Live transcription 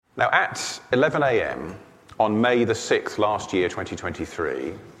Now, at 11 a.m. on May the 6th last year,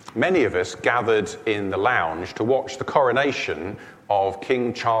 2023, many of us gathered in the lounge to watch the coronation of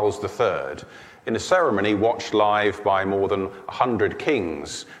King Charles III in a ceremony watched live by more than 100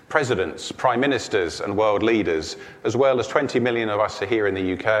 kings, presidents, prime ministers and world leaders, as well as 20 million of us are here in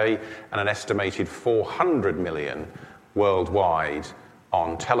the UK and an estimated 400 million worldwide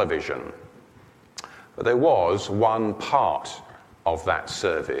on television. But there was one part of that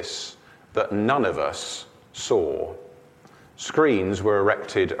service that none of us saw. Screens were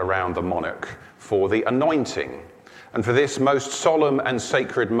erected around the monarch for the anointing. And for this most solemn and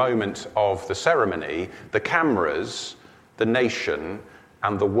sacred moment of the ceremony, the cameras, the nation,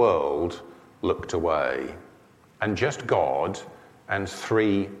 and the world looked away. And just God and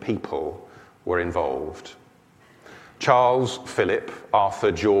 3 people were involved. Charles Philip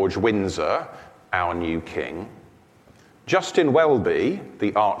Arthur George Windsor, our new king, Justin Welby,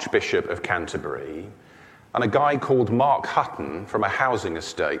 the Archbishop of Canterbury, and a guy called Mark Hutton from a housing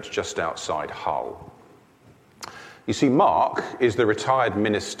estate just outside Hull. You see, Mark is the retired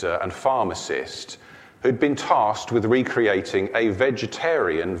minister and pharmacist who'd been tasked with recreating a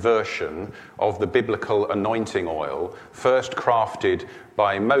vegetarian version of the biblical anointing oil, first crafted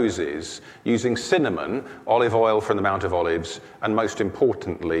by Moses, using cinnamon, olive oil from the Mount of Olives, and most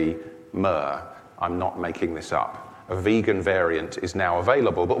importantly, myrrh. I'm not making this up. A vegan variant is now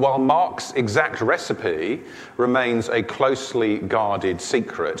available. But while Mark's exact recipe remains a closely guarded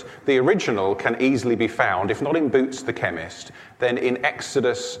secret, the original can easily be found, if not in Boots the chemist, then in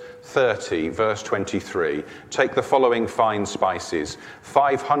Exodus 30, verse 23. Take the following fine spices: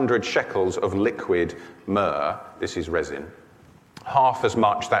 500 shekels of liquid myrrh, this is resin. Half as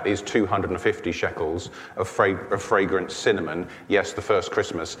much, that is 250 shekels of fragrant cinnamon. Yes, the first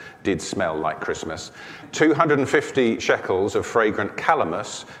Christmas did smell like Christmas. 250 shekels of fragrant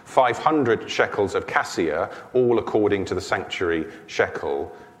calamus, 500 shekels of cassia, all according to the sanctuary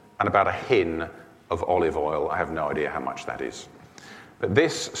shekel, and about a hin of olive oil. I have no idea how much that is. But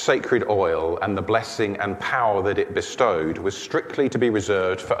this sacred oil and the blessing and power that it bestowed was strictly to be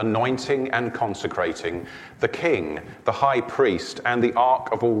reserved for anointing and consecrating the king, the high priest, and the ark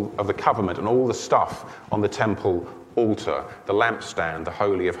of the covenant and all the stuff on the temple altar, the lampstand, the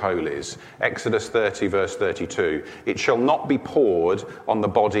Holy of Holies. Exodus 30, verse 32. It shall not be poured on the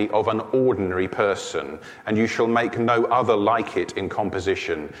body of an ordinary person, and you shall make no other like it in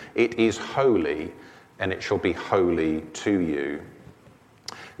composition. It is holy, and it shall be holy to you.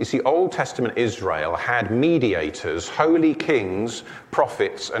 You see, Old Testament Israel had mediators, holy kings,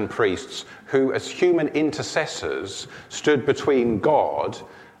 prophets, and priests who, as human intercessors, stood between God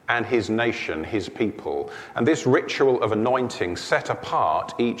and his nation, his people. And this ritual of anointing set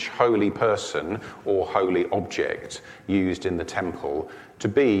apart each holy person or holy object used in the temple to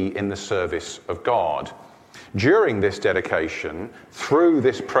be in the service of God. During this dedication, through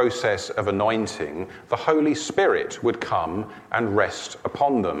this process of anointing, the Holy Spirit would come and rest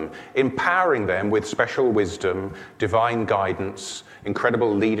upon them, empowering them with special wisdom, divine guidance,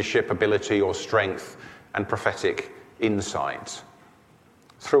 incredible leadership ability or strength, and prophetic insight.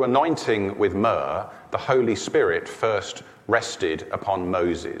 Through anointing with myrrh, the Holy Spirit first rested upon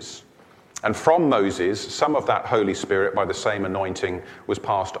Moses. And from Moses, some of that Holy Spirit, by the same anointing, was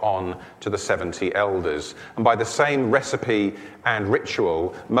passed on to the 70 elders. And by the same recipe and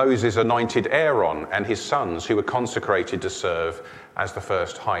ritual, Moses anointed Aaron and his sons, who were consecrated to serve as the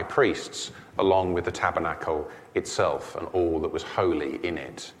first high priests, along with the tabernacle itself and all that was holy in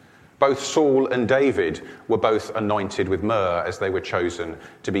it. Both Saul and David were both anointed with myrrh as they were chosen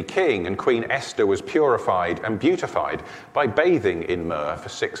to be king, and Queen Esther was purified and beautified by bathing in myrrh for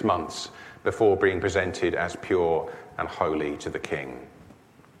 6 months before being presented as pure and holy to the king.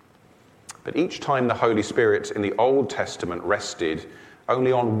 But each time the Holy Spirit in the Old Testament rested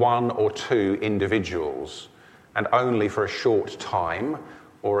only on 1 or 2 individuals, and only for a short time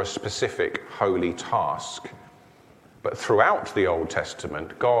or a specific holy task. But throughout the Old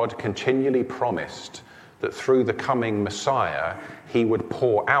Testament, God continually promised that through the coming Messiah, he would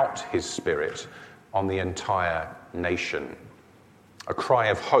pour out his Spirit on the entire nation. A cry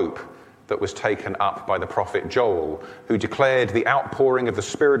of hope that was taken up by the prophet Joel, who declared the outpouring of the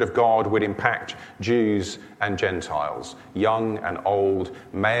Spirit of God would impact Jews and Gentiles, young and old,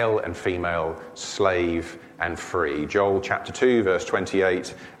 male and female, slave and free. Joel chapter 2, verse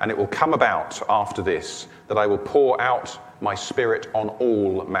 28, and it will come about after this that I will pour out my Spirit on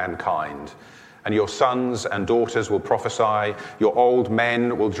all mankind. And your sons and daughters will prophesy, your old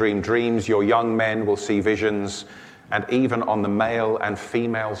men will dream dreams, your young men will see visions, and even on the male and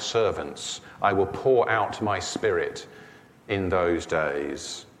female servants I will pour out my Spirit in those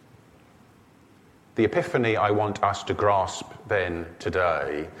days. The epiphany I want us to grasp then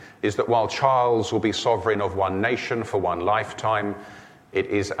today is that while Charles will be sovereign of one nation for one lifetime, it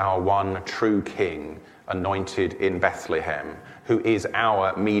is our one true king anointed in Bethlehem, who is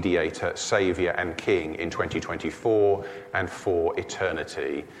our mediator, saviour and king in 2024 and for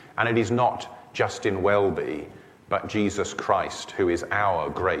eternity. And it is not just in Welby, but Jesus Christ, who is our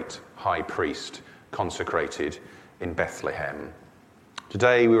great high priest consecrated in Bethlehem.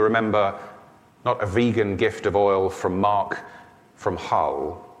 Today we remember not a vegan gift of oil from Mark from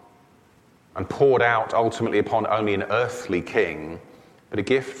Hull and poured out ultimately upon only an earthly king, but a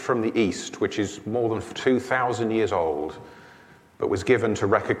gift from the East, which is more than 2,000 years old, but was given to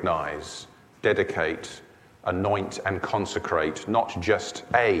recognise, dedicate, anoint and consecrate not just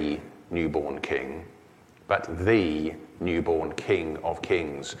a newborn king, but the newborn King of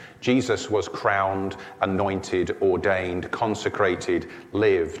Kings. Jesus was crowned, anointed, ordained, consecrated,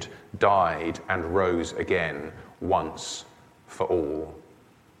 lived, died, and rose again once for all.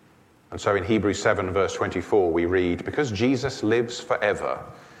 And so in Hebrews 7 verse 24 we read, because Jesus lives forever,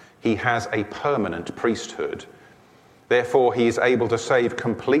 he has a permanent priesthood. Therefore he is able to save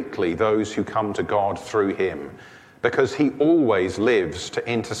completely those who come to God through him, because he always lives to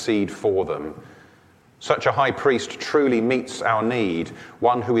intercede for them. Such a high priest truly meets our need,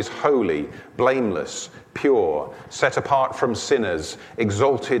 one who is holy, blameless, pure, set apart from sinners,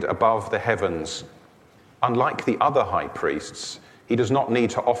 exalted above the heavens. Unlike the other high priests, he does not need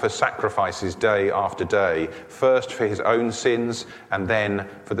to offer sacrifices day after day, first for his own sins and then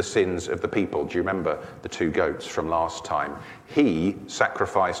for the sins of the people. Do you remember the 2 goats from last time? He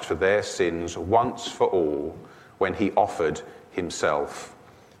sacrificed for their sins once for all when he offered himself.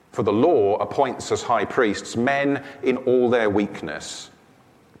 For the law appoints as high priests men in all their weakness,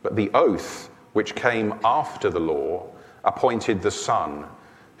 but the oath which came after the law appointed the Son,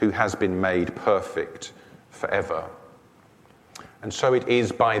 who has been made perfect forever. And so it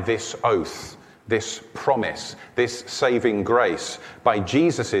is by this oath, this promise, this saving grace, by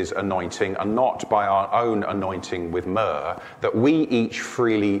Jesus' anointing and not by our own anointing with myrrh, that we each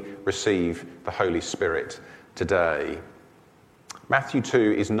freely receive the Holy Spirit today. Matthew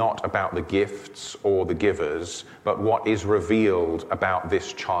 2 is not about the gifts or the givers, but what is revealed about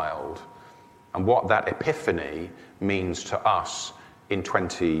this child and what that epiphany means to us in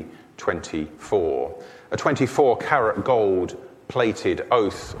 2024. A 24-carat gold-plated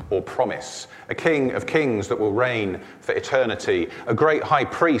oath or promise, a King of Kings that will reign for eternity, a great high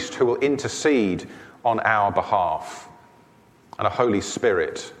priest who will intercede on our behalf, and a Holy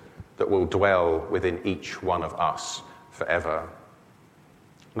Spirit that will dwell within each one of us forever.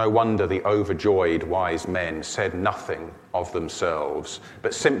 No wonder the overjoyed wise men said nothing of themselves,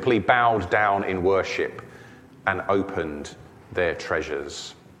 but simply bowed down in worship and opened their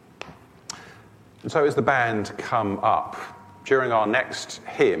treasures. And so as the band come up, during our next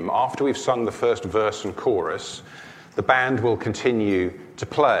hymn, after we've sung the first verse and chorus, the band will continue to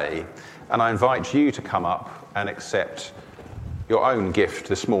play. And I invite you to come up and accept your own gift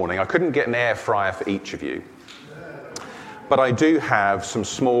this morning. I couldn't get an air fryer for each of you, but I do have some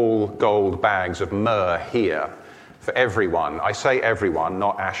small gold bags of myrrh here for everyone. I say everyone,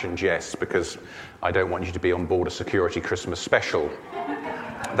 not Ash and Jess, because I don't want you to be on board a security Christmas special.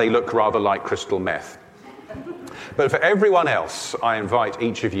 They look rather like crystal meth. But for everyone else, I invite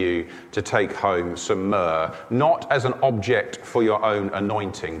each of you to take home some myrrh, not as an object for your own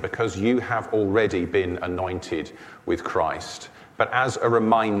anointing, because you have already been anointed with Christ, but as a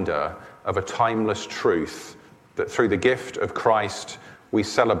reminder of a timeless truth that through the gift of Christ we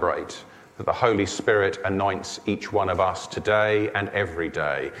celebrate that the Holy Spirit anoints each one of us today and every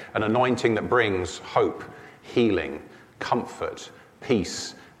day, an anointing that brings hope, healing, comfort,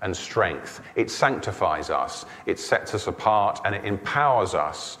 peace and strength. It sanctifies us, it sets us apart, and it empowers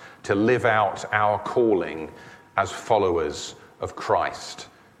us to live out our calling as followers of Christ,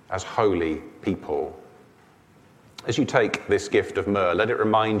 as holy people. As you take this gift of myrrh, let it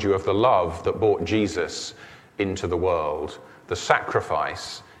remind you of the love that brought Jesus into the world, the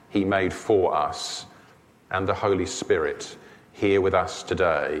sacrifice he made for us, and the Holy Spirit here with us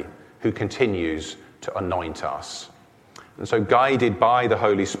today, who continues to anoint us. And so, guided by the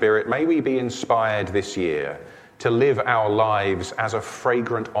Holy Spirit, may we be inspired this year to live our lives as a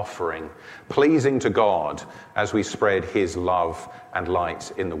fragrant offering, pleasing to God as we spread his love and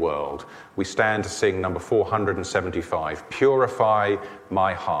light in the world. We stand to sing number 475, Purify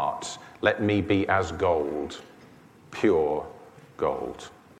My Heart, Let Me Be as Gold, Pure Gold.